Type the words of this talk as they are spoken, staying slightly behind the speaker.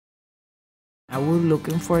I was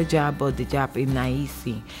looking for a job, but the job is not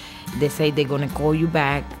easy. They say they're gonna call you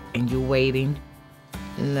back and you're waiting,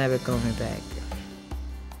 never coming back.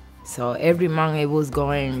 So every month it was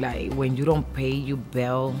going like when you don't pay your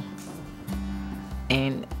bill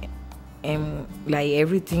and like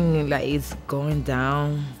everything like it's going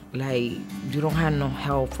down, like you don't have no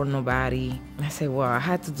help for nobody. I said, well, I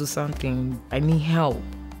had to do something. I need help.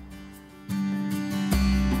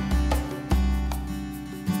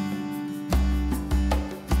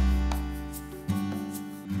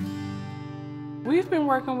 We've been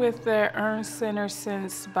working with the EARN Center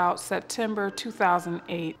since about September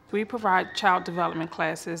 2008. We provide child development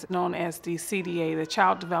classes known as the CDA, the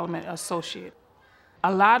Child Development Associate.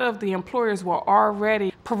 A lot of the employers were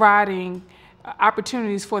already providing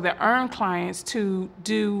opportunities for the EARN clients to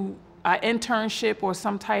do an internship or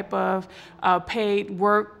some type of paid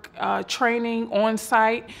work training on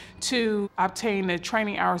site to obtain the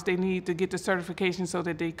training hours they need to get the certification so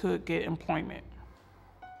that they could get employment.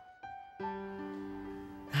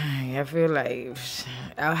 I feel like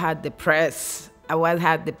I had depressed. I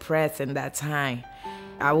had depressed in that time.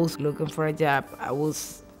 I was looking for a job. I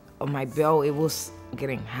was on my bill. It was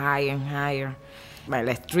getting higher and higher. My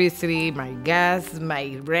electricity, my gas,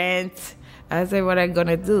 my rent. I said, what am I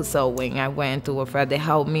gonna do? So when I went to work, they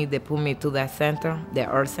helped me. They put me to that center, the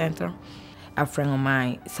EARN Center. A friend of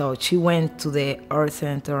mine. So she went to the EARN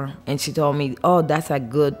Center and she told me, oh, that's a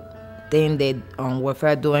good thing they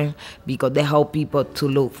welfare doing because they help people to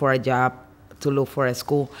look for a job, to look for a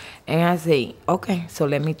school. And I say, okay, so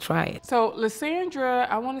let me try it. So Lisandra,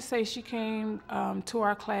 I want to say she came to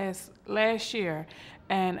our class last year,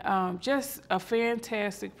 and just a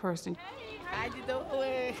fantastic person. How you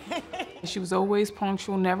doing? She was always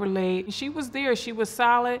punctual, never late. She was there, she was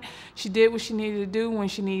solid. She did what she needed to do. When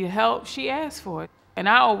she needed help, she asked for it. And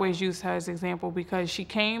I always use her as an example because she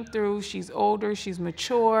came through, she's older, she's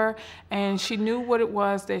mature, and she knew what it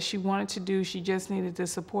was that she wanted to do. She just needed the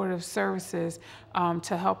supportive services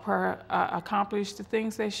to help her accomplish the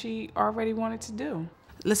things that she already wanted to do.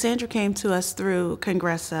 Lisandra came to us through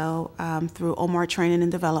Congresso, through Omar Training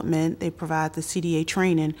and Development. They provide the CDA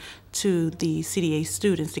training to the CDA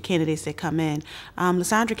students, the candidates that come in.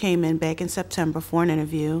 Lisandra came in back in September for an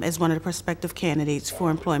interview as one of the prospective candidates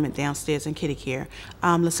for employment downstairs in Kitty Care.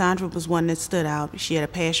 Lisandra was one that stood out. She had a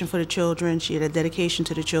passion for the children, she had a dedication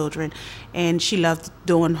to the children, and she loved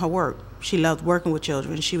doing her work. She loved working with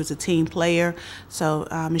children. She was a team player, so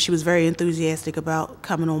and she was very enthusiastic about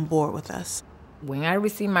coming on board with us. When I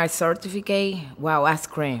received my certificate, wow, I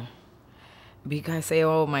screamed. Because I say,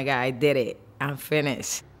 oh my God, I did it. I'm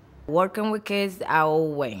finished. Working with kids, I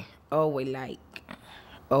always like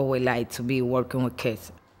to be working with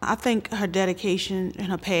kids. I think her dedication and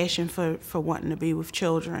her passion for wanting to be with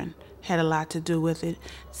children had a lot to do with it.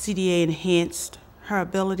 CDA enhanced her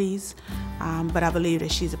abilities, but I believe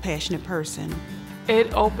that she's a passionate person.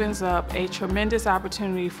 It opens up a tremendous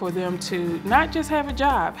opportunity for them to not just have a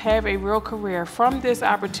job, have a real career. From this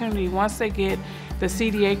opportunity, once they get the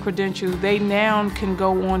CDA credential, they now can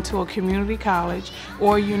go on to a community college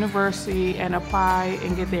or university and apply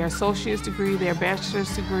and get their associate's degree, their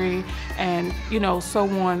bachelor's degree, and so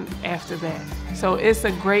on after that. So it's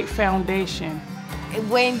a great foundation.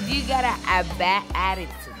 When you got a bad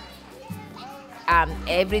attitude,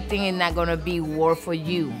 everything is not gonna be work for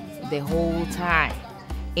you the whole time.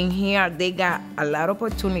 In here, they got a lot of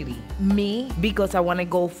opportunity. Me, because I want to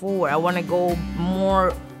go forward. I want to go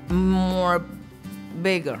more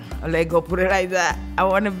bigger. Let's go put it like that. I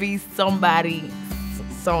want to be somebody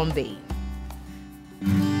someday.